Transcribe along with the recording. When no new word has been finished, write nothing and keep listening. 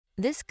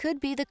This could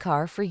be the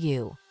car for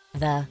you.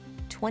 The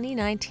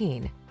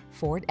 2019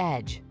 Ford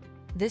Edge.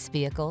 This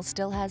vehicle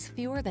still has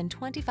fewer than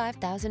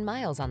 25,000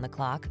 miles on the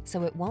clock,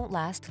 so it won't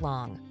last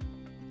long.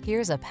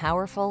 Here's a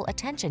powerful,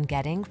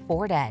 attention-getting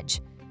Ford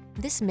Edge.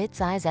 This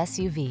midsize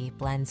SUV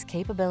blends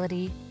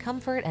capability,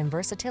 comfort, and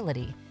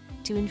versatility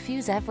to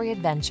infuse every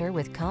adventure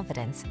with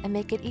confidence and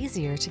make it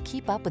easier to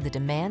keep up with the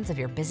demands of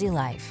your busy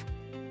life.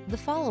 The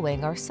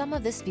following are some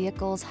of this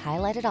vehicle's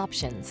highlighted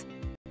options: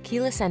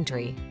 keyless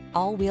entry,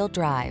 all-wheel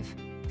drive,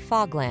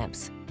 fog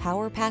lamps,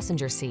 power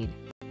passenger seat,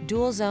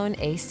 dual-zone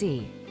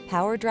AC,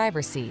 power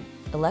driver seat,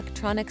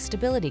 electronic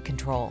stability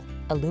control,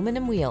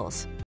 aluminum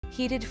wheels,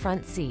 heated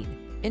front seat,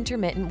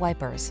 intermittent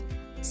wipers.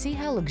 See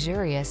how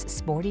luxurious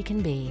sporty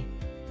can be.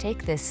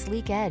 Take this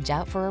sleek Edge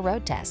out for a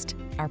road test.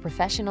 Our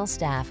professional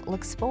staff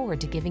looks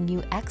forward to giving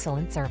you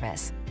excellent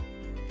service.